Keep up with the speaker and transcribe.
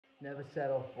Never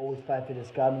settle. Always fight for the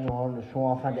sky. On the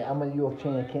Sean found the A.M A.M New York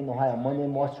chain in Canton, Ohio. Monday,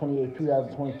 March 28,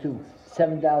 2022.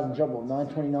 7,000 jump rope.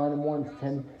 9:29 in the morning to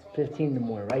 10:15 in the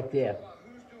morning. Right there.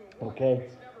 Okay.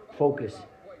 Focus.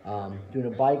 Doing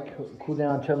a bike. Cool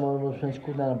down. Treadmill. Sprints.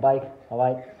 Cool down a bike. All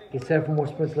right. Get set for more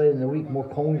sprints later in the week. More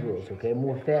cone drills. Okay.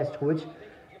 More fast twitch.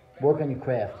 Work on your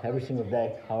craft every single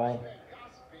day. All right.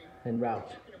 And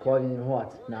routes. Carving in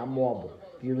hearts. Not marble.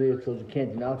 Be leader till you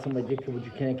can't. Do not somebody dictate what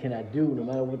you can and cannot do, no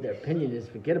matter what their opinion is.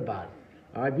 Forget about it.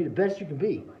 All right, be the best you can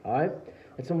be. All right,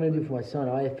 that's what I'm gonna do for my son.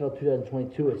 IFL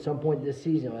 2022. At some point this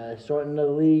season, when I start another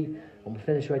league, I'm gonna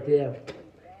finish right there.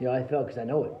 You know, IFL, because I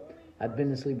know it. I've been in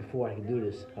this league before. I can do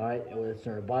this. All right, whether it's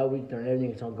during a bye week, during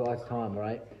everything, it's on God's time. All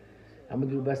right, I'm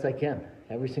gonna do the best I can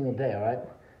every single day. All right.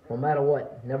 No matter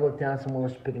what, never look down on someone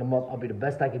else picking them up. I'll be the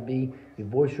best I can be. Be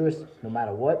boisterous, no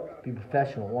matter what. Be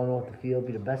professional, on and off the field.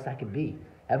 Be the best I can be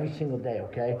every single day,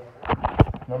 okay?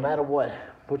 No matter what,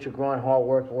 put your grind, hard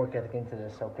work ethic into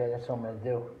this, okay? That's what I'm gonna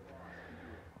do.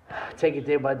 Take it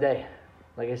day by day,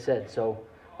 like I said. So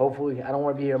hopefully, I don't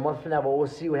want to be here a month from now, but we'll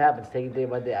see what happens. Take it day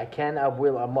by day. I can, I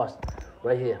will, I must.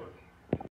 Right here.